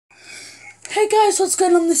Hey guys, what's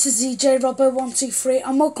going on? This is EJ Robbo123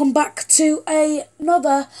 and welcome back to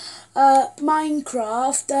another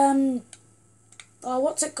Minecraft,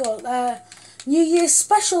 what's it called? New Year's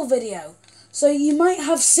special video. So you might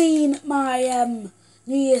have seen my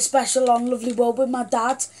New Year's special on Lovely World with my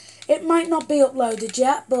dad. It might not be uploaded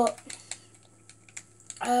yet, but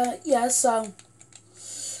yeah, so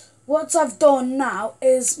what I've done now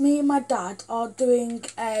is me and my dad are doing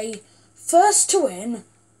a first to win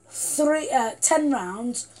 10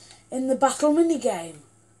 rounds in the battle mini game.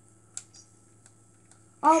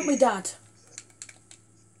 Aren't we, Dad?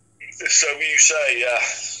 So you say, yeah.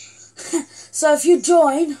 So if you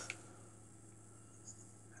join...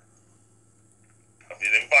 Have you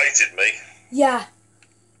invited me? Yeah.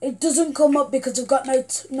 It doesn't come up because I've got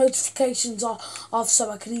notifications off,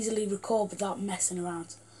 so I can easily record without messing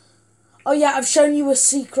around. Oh yeah, I've shown you a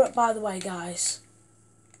secret, by the way, guys.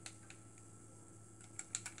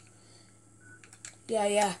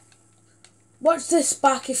 Yeah. Watch this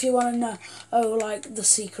back if you want to know, like, the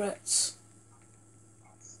secrets.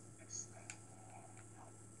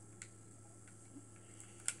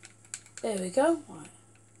 There we go. Right.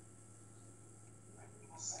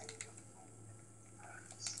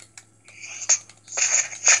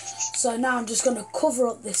 So now I'm just going to cover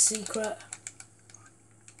up this secret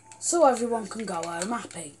so everyone can go home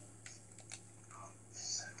happy.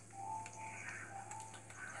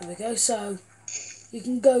 Here we go. So you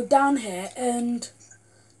can go down here and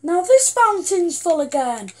now this fountain's full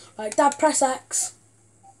again. Right, Dad, press X.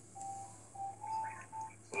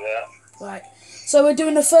 Yeah. Right. So we're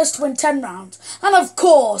doing the first to win 10 rounds. And of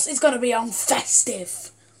course, it's going to be on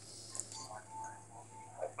festive.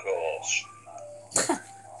 Of course.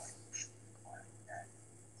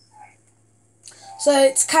 So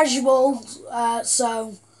it's casual,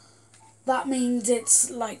 so that means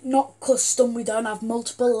it's like not custom. We don't have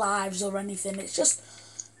multiple lives or anything. It's just,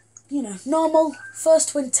 you know, normal. First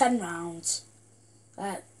to win 10 rounds.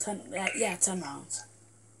 10 rounds.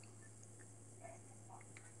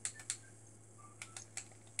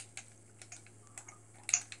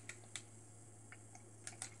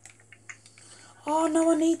 Oh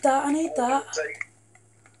no, I need that. I'm going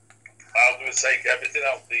to take everything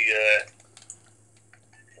out the...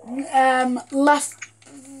 left...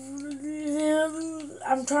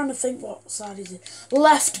 I'm trying to think what side is it.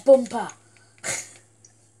 Left bumper.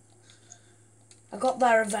 I got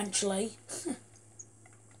there eventually.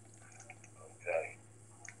 Okay.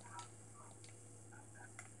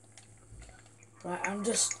 Right, I'm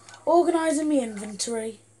just organising my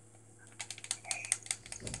inventory.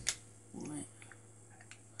 Right.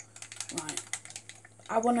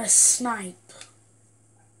 I want to snipe.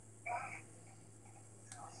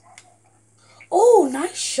 Oh,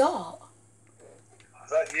 nice shot.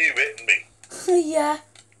 Is that you hitting me? Yeah.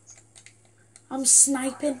 I'm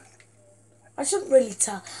sniping. I shouldn't really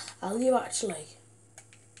tell you, actually.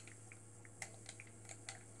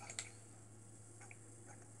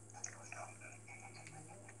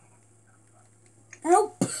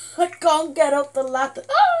 Help! I can't get up the ladder.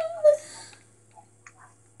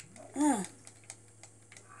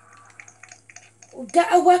 Well,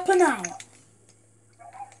 get a weapon out. I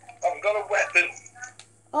haven't got a weapon.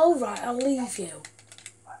 All right, I'll leave you.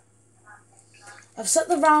 I've set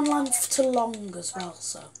the round length to long as well,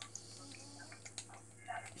 so.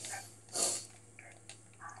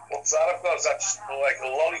 What's that I've got? Is that just like a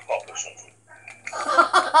lollipop or something?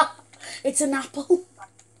 It's an apple.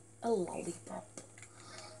 A lollipop.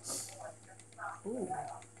 Ooh.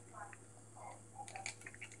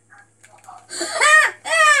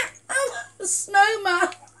 I'm a snowman.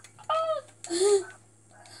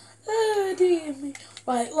 Oh dear me.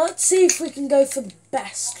 Right, let's see if we can go for the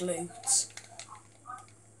best loot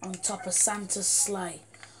on top of Santa's sleigh.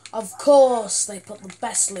 Of course, they put the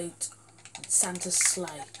best loot on Santa's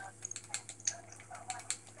sleigh.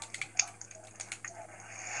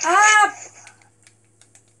 Ah!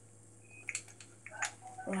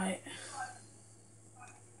 Right.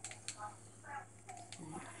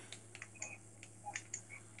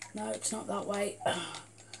 No, it's not that way.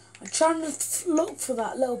 I'm trying to look for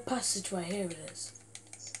that little passageway. Here it is.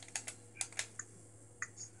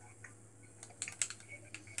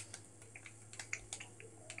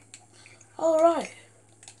 All right.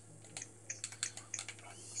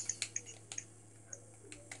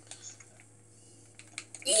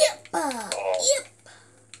 Yep. Yep.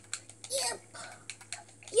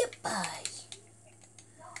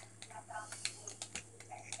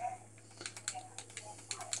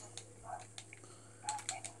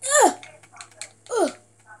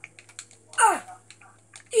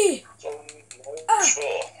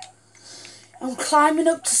 climbing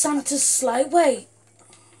up to Santa's sleigh. Wait.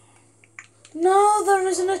 No, there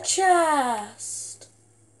isn't a chest.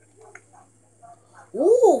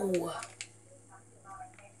 Ooh.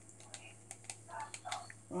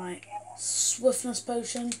 Right. Swiftness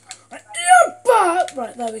potion.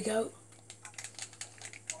 Right, there we go.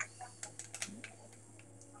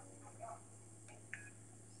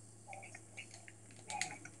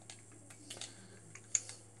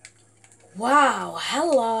 Wow,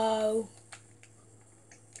 hello.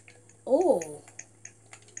 Oh.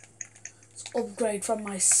 Let's upgrade from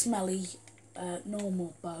my smelly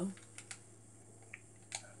normal bow.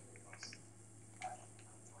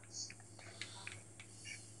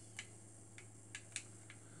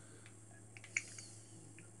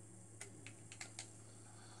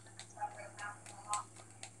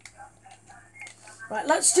 Right,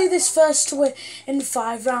 let's do this first to win in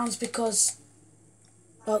 5 rounds because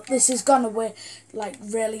this is gonna like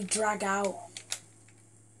really drag out.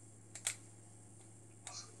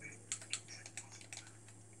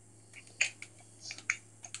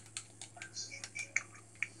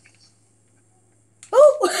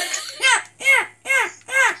 Oh,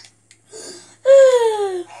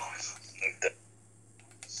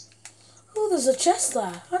 oh, there's a chest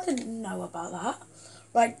there. I didn't know about that.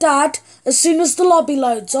 Right, Dad, as soon as the lobby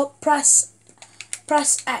loads up, press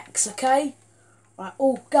X, okay? Right,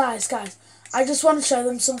 oh, guys, I just want to show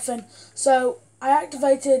them something. So, I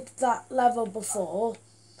activated that level before,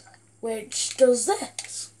 which does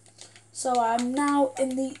this. So, I'm now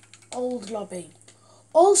in the old lobby.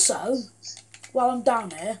 Also, while I'm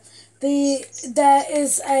down here, there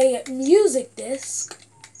is a music disc.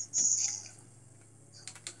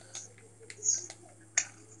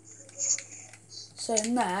 So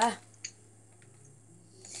in there,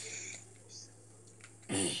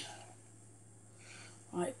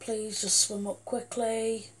 right, please just swim up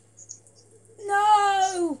quickly.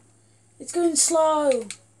 No! It's going slow.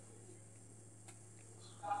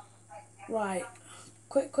 Right,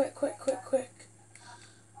 quick.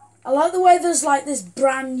 I like the way there's like this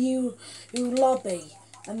brand new lobby,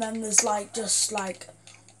 and then there's like just like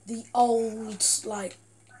the old like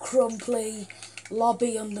crumply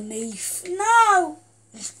lobby underneath. No!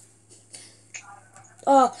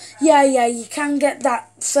 Oh, yeah, you can get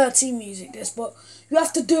that 13 music disc, but you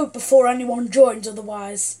have to do it before anyone joins,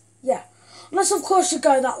 otherwise, yeah. Unless, of course, you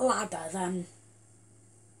go that ladder, then.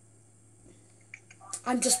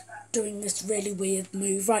 I'm just doing this really weird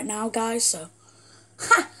move right now, guys, so.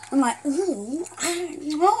 I'm like,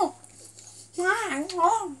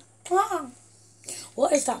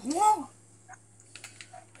 what is that?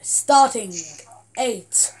 Starting.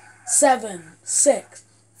 8, 7, 6,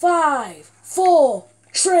 5, 4,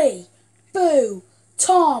 3, boo,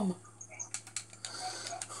 Tom.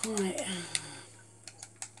 Right.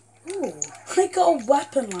 Ooh, I got a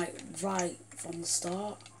weapon like right from the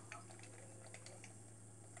start.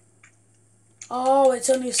 Oh, it's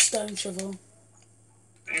only a stone shovel.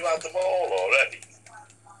 You had them all already?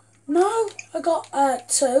 No, I got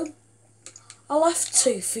 2. I left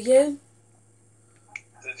 2 for you.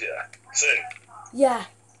 Did you? 2? Yeah.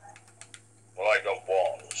 Well, I got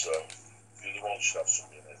 1, so the other one should have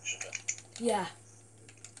something in it, shouldn't it? Yeah.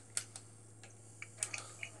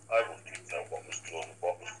 I wouldn't even know what was good and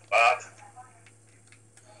what was bad.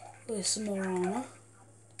 Here's some more armour.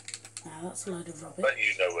 Nah, that's a load of rubbish. Bet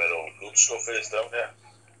you know where all the good stuff is, don't you?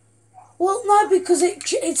 Well, no, because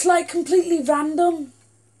it's like completely random.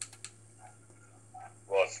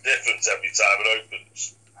 Well, it's different every time it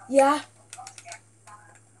opens. Yeah.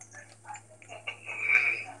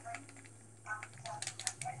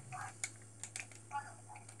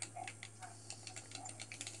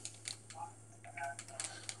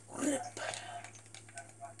 Rip.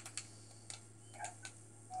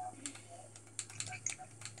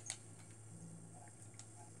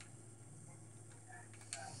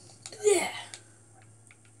 Yeah.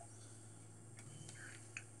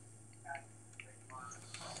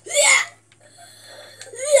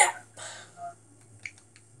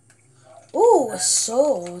 Ooh, a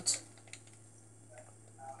sword.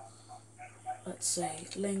 Let's see,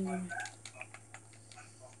 lingering.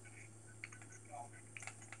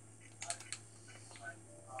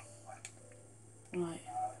 Right.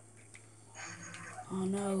 Oh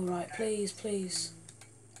no, right, please.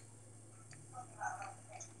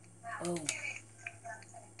 Oh.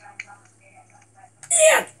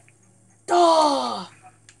 Yeah! Oh!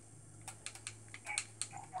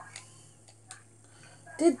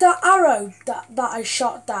 Did that arrow that I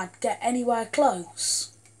shot Dad get anywhere close?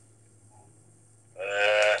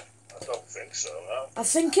 I don't think so, no. I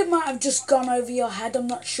think it might have just gone over your head, I'm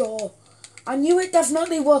not sure. I knew it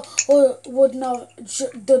definitely would not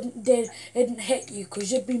didn't hit you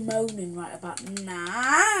because you'd be moaning right about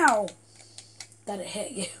now that it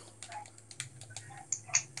hit you.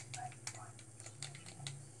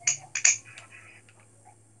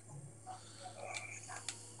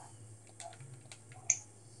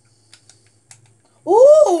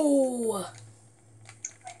 Ooh!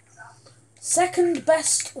 Second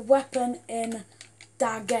best weapon in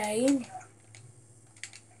that game.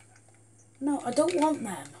 No, I don't want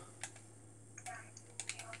them.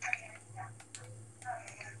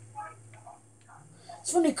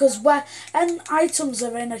 It's funny because when items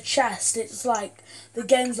are in a chest, it's like the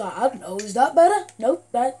game's like, I don't know, is that better? Nope,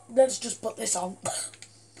 let's just put this on.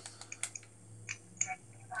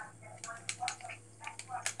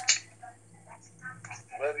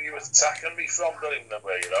 Where are you attacking me from? Don't even know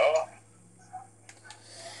where you are.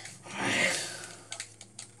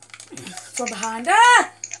 From behind.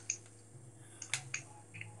 Ah!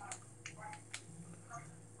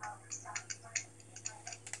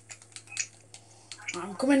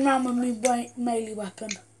 I'm coming round with my melee weapon.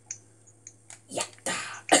 Yeah.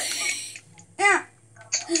 Yeah.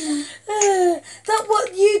 That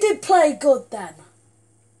what you did play good then?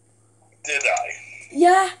 Did I?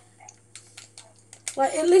 Yeah.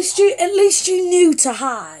 Like at least you knew to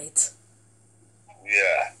hide.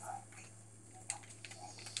 Yeah.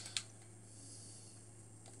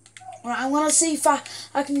 Right, I want to see if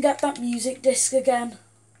I can get that music disc again.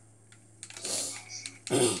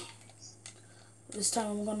 This time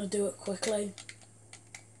I'm going to do it quickly.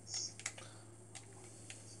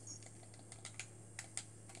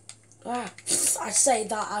 Ah, I say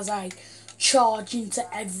that as I charge into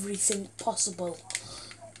everything possible.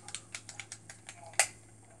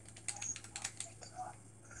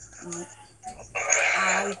 Right.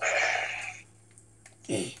 Ow.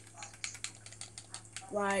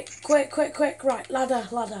 Right, quick, right, ladder.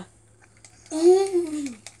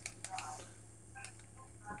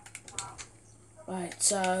 Right,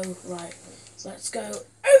 so, let's go over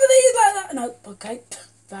these like that. Nope, okay,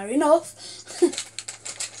 fair enough.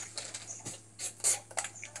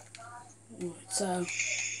 Right, so,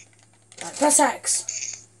 right, press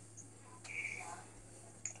X.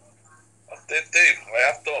 I did do. I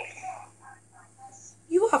have done.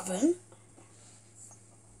 You haven't?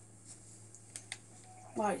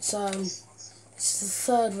 Right, so, this is the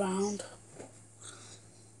third round.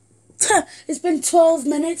 It's been 12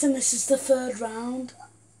 minutes and this is the third round.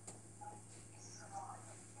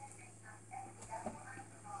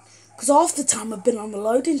 Because half the time I've been on the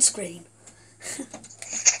loading screen.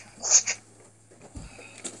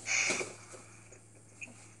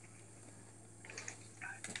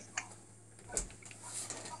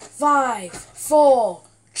 5, 4,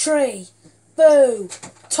 3, boo,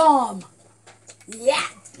 Tom. Yeah.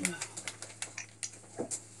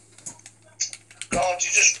 God, you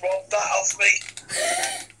just robbed that off me.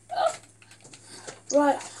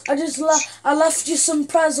 Right, I left you some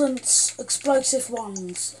presents, explosive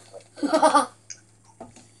ones.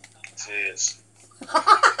 Cheers.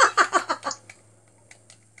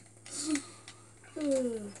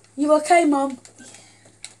 You okay, Mum?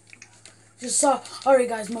 Just sorry,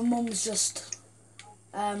 guys. My mum's just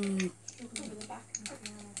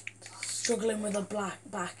struggling with a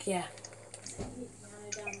back. Yeah.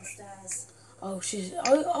 Downstairs. Oh, she's.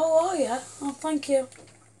 Oh, yeah. Oh, thank you.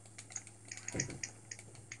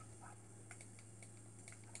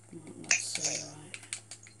 Let's see. Right.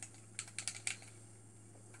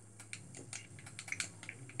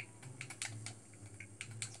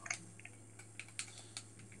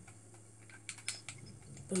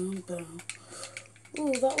 Boom, boom.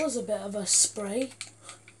 Ooh, that was a bit of a spray.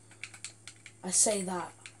 I say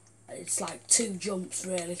that. It's like 2 jumps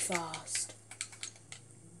really fast.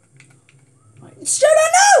 Right. Stuart,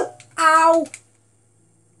 no! Ow!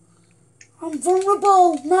 I'm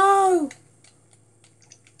vulnerable. No!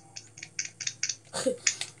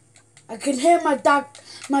 I can hear my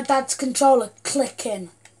dad's controller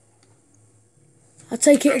clicking. I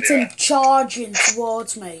take it it's him charging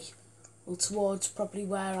towards me. Well, towards probably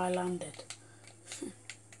where I landed.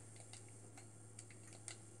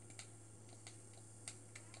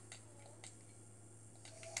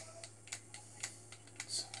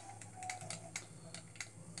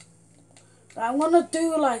 I want to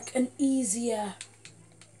do like an easier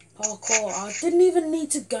parkour. I didn't even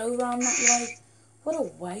need to go round that way. What a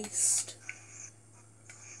waste.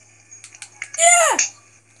 Yeah!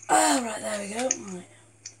 Oh, right, there we go. Right.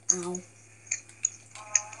 Ow.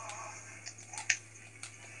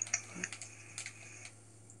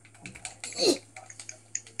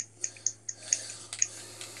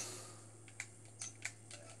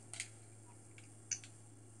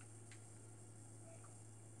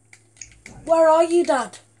 Where are you,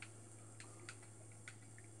 Dad?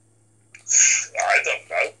 I don't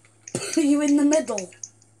know. Are you in the middle?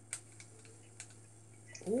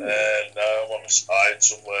 Ooh. No, I'm on the side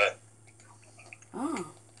somewhere. Ah.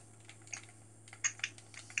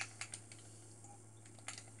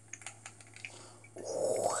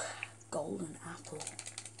 Ooh, golden apple.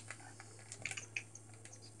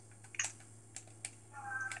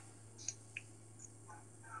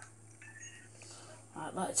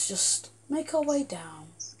 Right, let's just make our way down.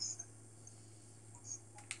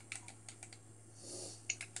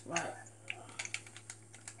 Right.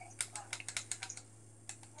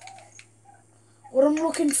 What I'm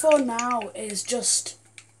looking for now is just...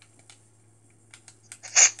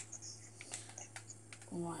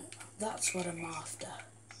 Right, that's what I'm after.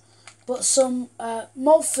 But some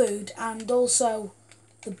more food and also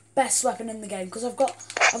the best weapon in the game, because I've got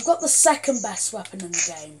the second best weapon in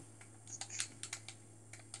the game.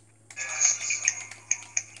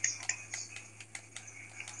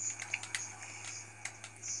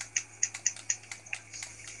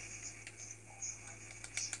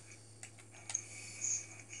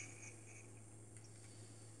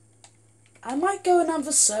 I might go and have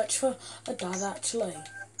a search for a dad actually.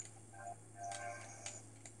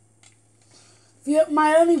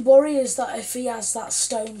 My only worry is that if he has that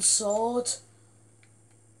stone sword.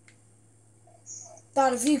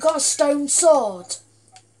 Dad, have you got a stone sword?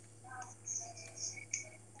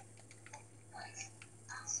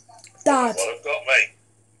 Dad. What I've got, mate.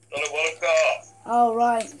 Don't know what I've got. Oh,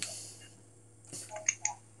 right.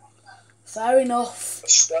 Fair enough. A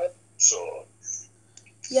stone sword.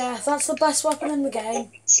 Yeah, that's the best weapon in the game.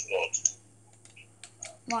 Sword.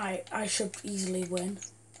 Right, I should easily win.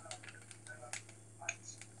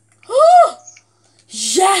 Oh!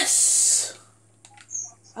 Yes!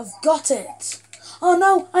 I've got it. Oh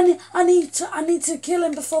no! I need to kill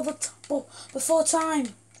him before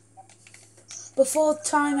time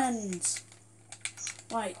ends.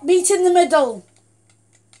 Right, meet in the middle.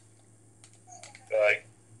 Right.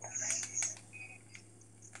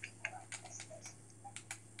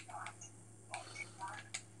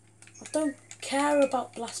 I don't care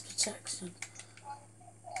about blast protection.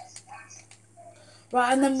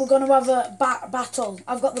 Right, and then we're going to have a battle.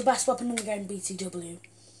 I've got the best weapon in the game, BTW.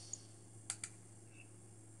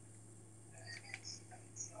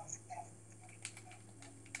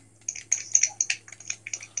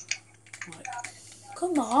 Right.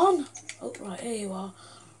 Come on. Oh, right, here you are.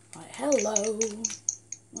 Right, hello.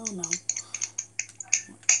 Oh, no.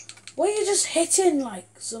 Were you just hitting, like,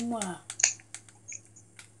 somewhere?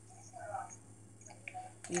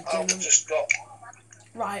 I've just got...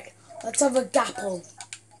 Right, let's have a gapple.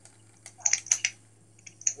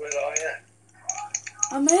 Where are you?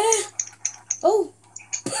 I'm here. Oh.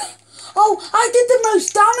 Oh, I did the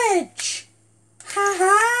most damage. Ha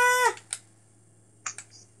ha.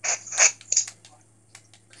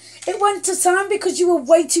 It went to time because you were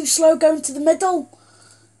way too slow going to the middle.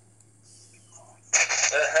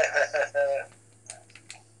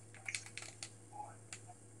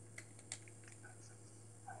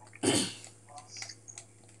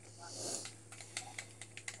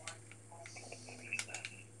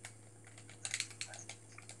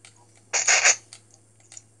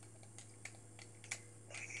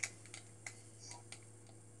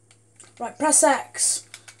 Right, press X.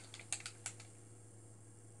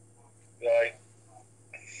 Right.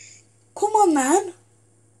 Come on, then.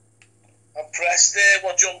 I pressed it.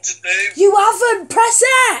 What do you want to do? You haven't. Press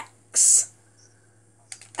X.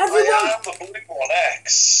 Everyone. I am the blue one,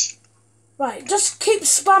 X. Right, just keep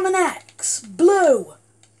spamming X. Blue.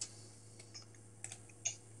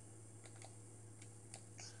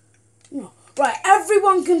 No. Right,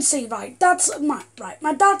 everyone can see. Right,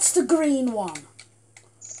 my dad's the green one.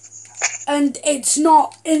 And it's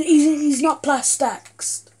not. He's not pressed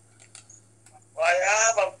X. I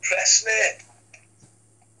am. I'm pressing it.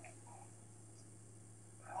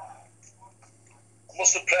 I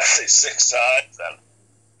must have pressed it 6 times then.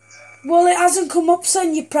 Well, it hasn't come up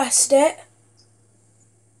saying you pressed it.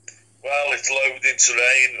 Well, it's loading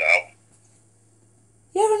terrain now.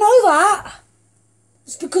 You ever know that?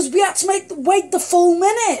 It's because we had to wait the full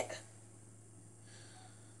minute.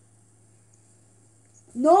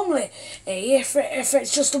 Normally, if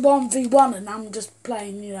it's just a 1v1 and I'm just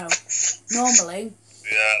playing, you know, normally.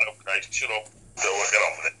 Yeah, okay, shut up. So we'll get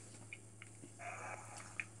on with it.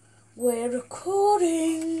 We're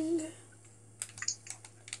recording.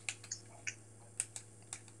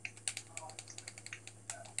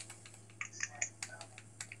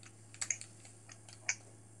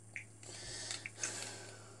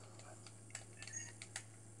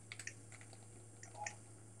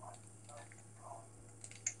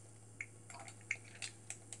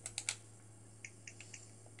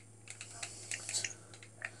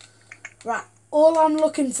 Right, all I'm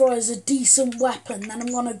looking for is a decent weapon. Then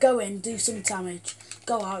I'm going to go in, do some damage,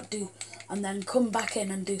 go out, and then come back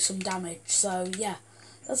in and do some damage. So, yeah,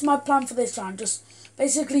 that's my plan for this round. Just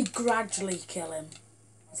basically gradually kill him.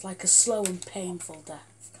 It's like a slow and painful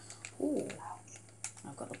death. Ooh,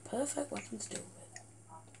 I've got the perfect weapon to do it with.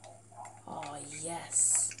 Oh,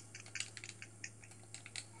 yes.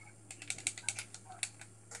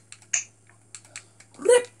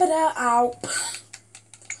 Rip it out.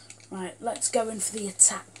 Right, let's go in for the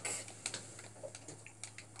attack.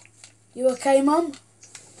 You okay, Mum?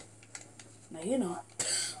 No, you're not.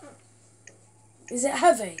 Is it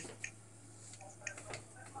heavy?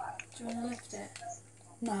 Do you want to lift it?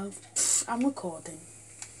 No, I'm recording.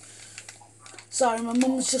 Sorry, my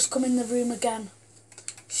mum's just come in the room again.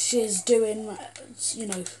 She's doing, you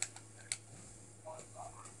know.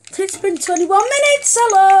 It's been 21 minutes,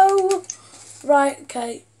 hello! Right,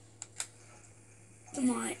 okay.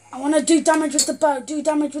 Right, I want to do damage with the bow. Do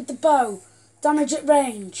damage with the bow. Damage at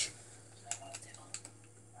range.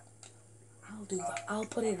 I'll do that. I'll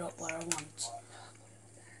put it up where I want.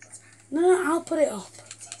 No, I'll put it up.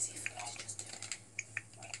 It's easy for me to just do it.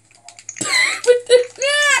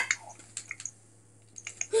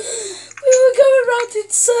 We were going round in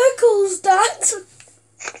circles, Dad.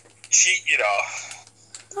 Cheat, you know.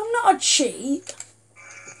 I'm not a cheat.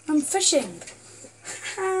 I'm fishing.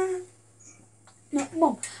 No,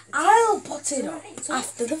 Mum, I'll put it up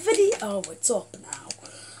after the video. Oh, it's up now.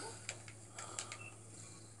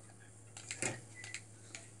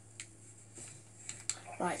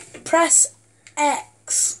 Right, press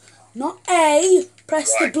X, not A.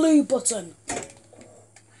 Press the blue button.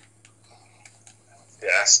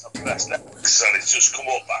 Yes, I pressed X and it's just come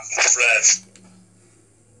up after friend.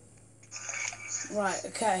 Right,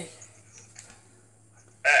 okay.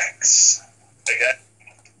 X again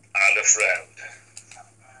and a friend.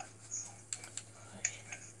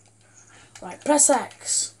 Right, press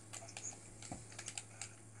X.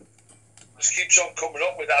 Just keeps on coming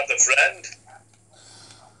up without a friend.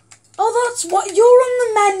 Oh, that's what you're on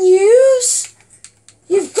the menus.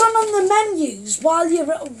 You've gone on the menus while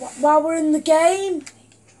we're in the game.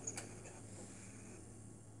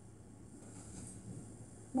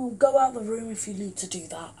 Well, go out the room if you need to do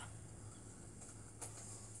that.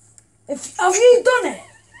 Have you done it?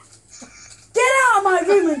 Get out of my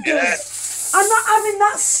room and do it. I'm not having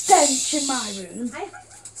that stench in my room.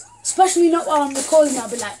 Especially not while I'm recording. I'll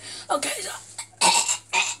be like, okay, so,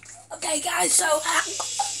 okay, guys, so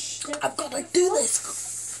I've got to do this.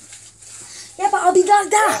 Yeah, but I'll be like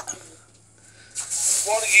that.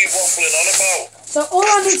 What are you waffling on about? So all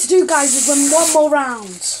I need to do, guys, is win one more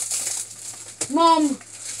round. Mom,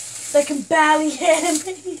 they can barely hear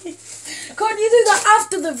me. Can't you do that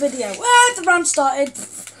after the video? Well, the round started.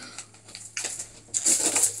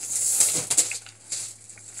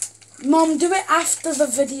 Mom, do it after the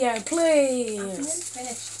video, please.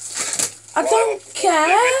 Finished. I don't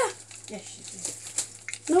care.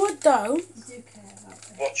 Yes, you No, I don't. do. You do care about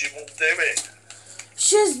it. What you mum doing?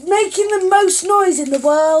 She's making the most noise in the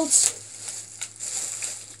world.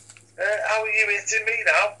 How are you hitting me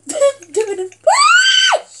now? Doing it.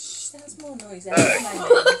 That's more noise than God.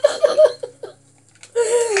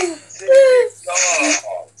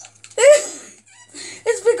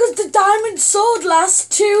 It's because the diamond sword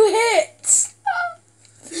lasts 2 hits.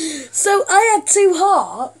 So I had 2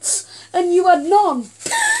 hearts and you had none.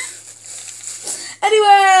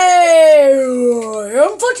 Anyway,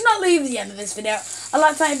 unfortunately, at the end of this video, I'd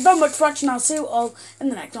like to thank you very much for watching. I'll see you all in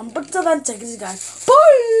the next one. But till then, take it easy, guys. Bye!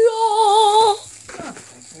 Oh,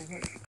 thanks very much.